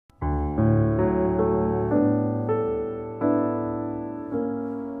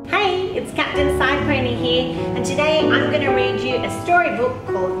it's Captain Side Pony here, and today I'm going to read you a storybook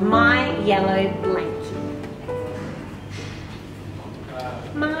called My Yellow Blanky.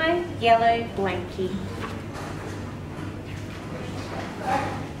 My Yellow Blanky.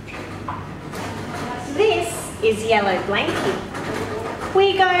 This is Yellow Blanky.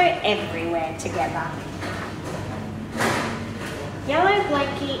 We go everywhere together. Yellow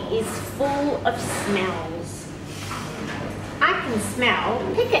Blanky is full of smells. I can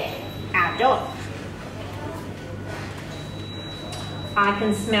smell Picket, our dog. I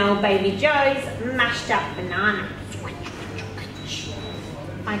can smell Baby Joe's mashed up banana.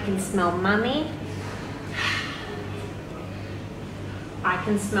 I can smell Mummy. I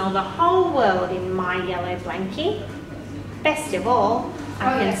can smell the whole world in my yellow blankie. Best of all,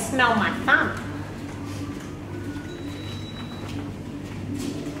 I can smell my thumb.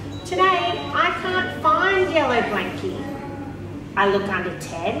 Today, I can't find Yellow Blanky. I look under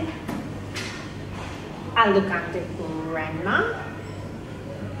Ted. I look under Grandma.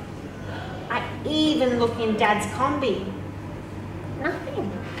 I even look in Dad's combi.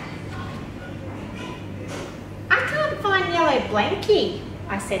 Nothing. I can't find Yellow Blanky,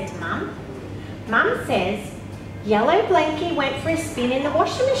 I said to Mum. Mum says, Yellow Blanky went for a spin in the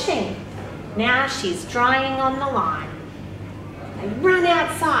washing machine. Now she's drying on the line. I run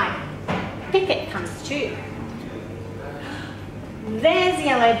outside. Picket comes too. There's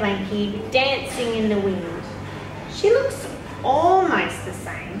Yellow Blanky dancing in the wind. She looks almost the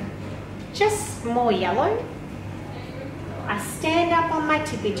same, just more yellow. I stand up on my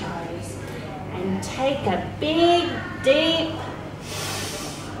tippy toes and take a big, deep,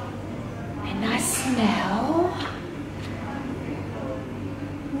 and I smell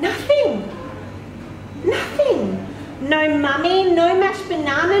nothing. Nothing. No Mummy, no mashed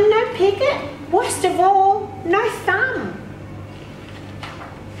banana, no Picket. Worst of all, no thumb.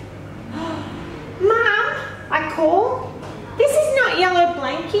 Mum, I call. This is not Yellow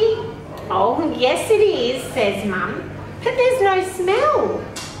Blanky. Oh, yes it is, says Mum. But there's no smell.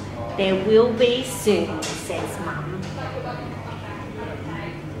 There will be soon, says Mum.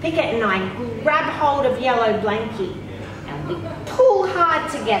 Picket and I grab hold of Yellow Blanky and we pull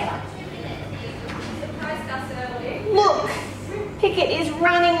hard together. Look, Picket is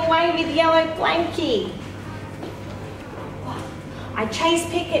running away with Yellow Blanky. I chase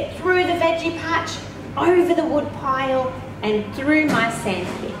Picket through the veggie patch, over the wood pile and through my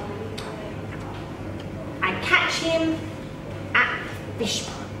sandpit. I catch him at the fish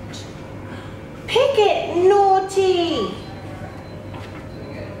pond. Picket, naughty!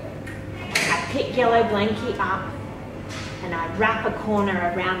 I pick Yellow Blanky up and I wrap a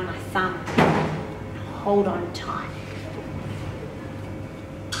corner around my thumb and hold on tight.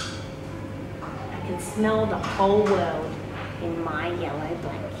 I can smell the whole world in my yellow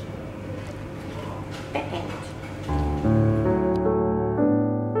blankie. The end.